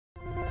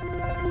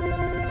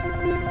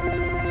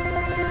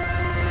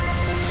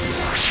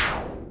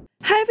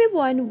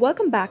everyone,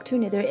 welcome back to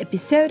another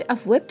episode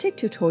of Webtech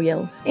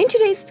Tutorial. In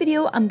today's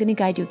video, I'm going to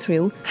guide you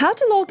through how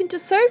to log into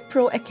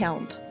Servpro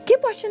account.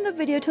 Keep watching the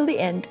video till the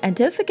end and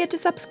don't forget to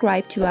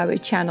subscribe to our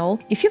channel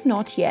if you've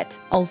not yet.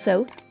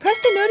 Also, press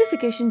the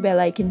notification bell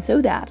icon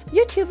so that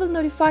YouTube will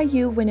notify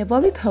you whenever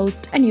we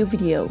post a new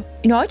video.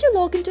 In order to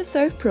log into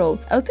Servpro,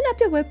 open up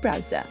your web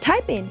browser,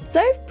 type in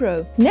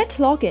Servpro Net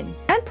Login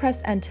and press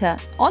enter.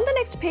 On the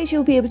next page,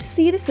 you'll be able to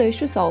see the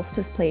search results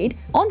displayed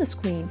on the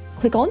screen.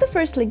 Click on the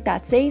first link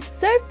that says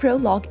Servpro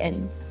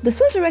Login. This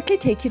will directly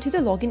take you to the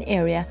login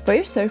area for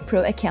your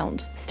Servpro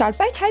account. Start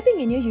by typing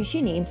in your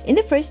username in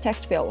the first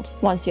text field.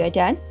 Once you are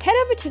done, head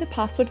over to the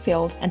password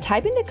field and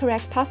type in the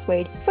correct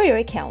password for your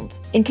account.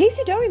 In case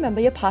you don't remember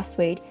your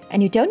password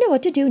and you don't know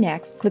what to do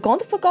next, click on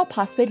the Forgot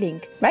Password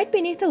link right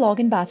beneath the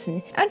login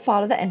button and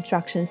follow the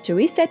instructions to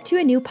reset to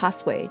a new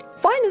password.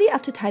 Finally,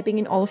 after typing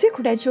in all of your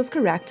credentials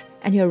correct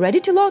and you're ready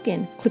to log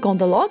in, click on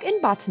the login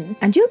button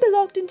and you'll be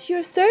logged into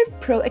your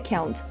Servpro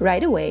account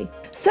right away.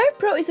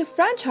 Servpro is a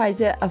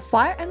franchisor of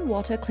fire and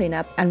water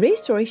cleanup and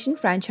restoration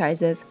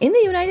franchises in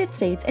the United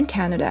States and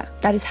Canada.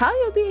 That is how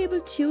you'll be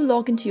able to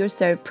log into your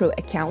Servpro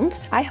account.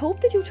 I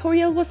hope the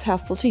tutorial was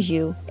helpful to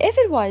you. If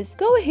it was,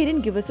 go ahead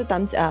and give us a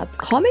thumbs up.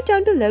 Comment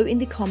down below in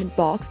the comment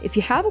box if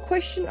you have a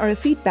question or a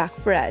feedback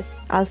for us.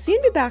 I'll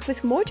soon be back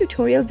with more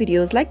tutorial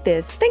videos like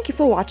this. Thank you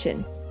for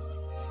watching.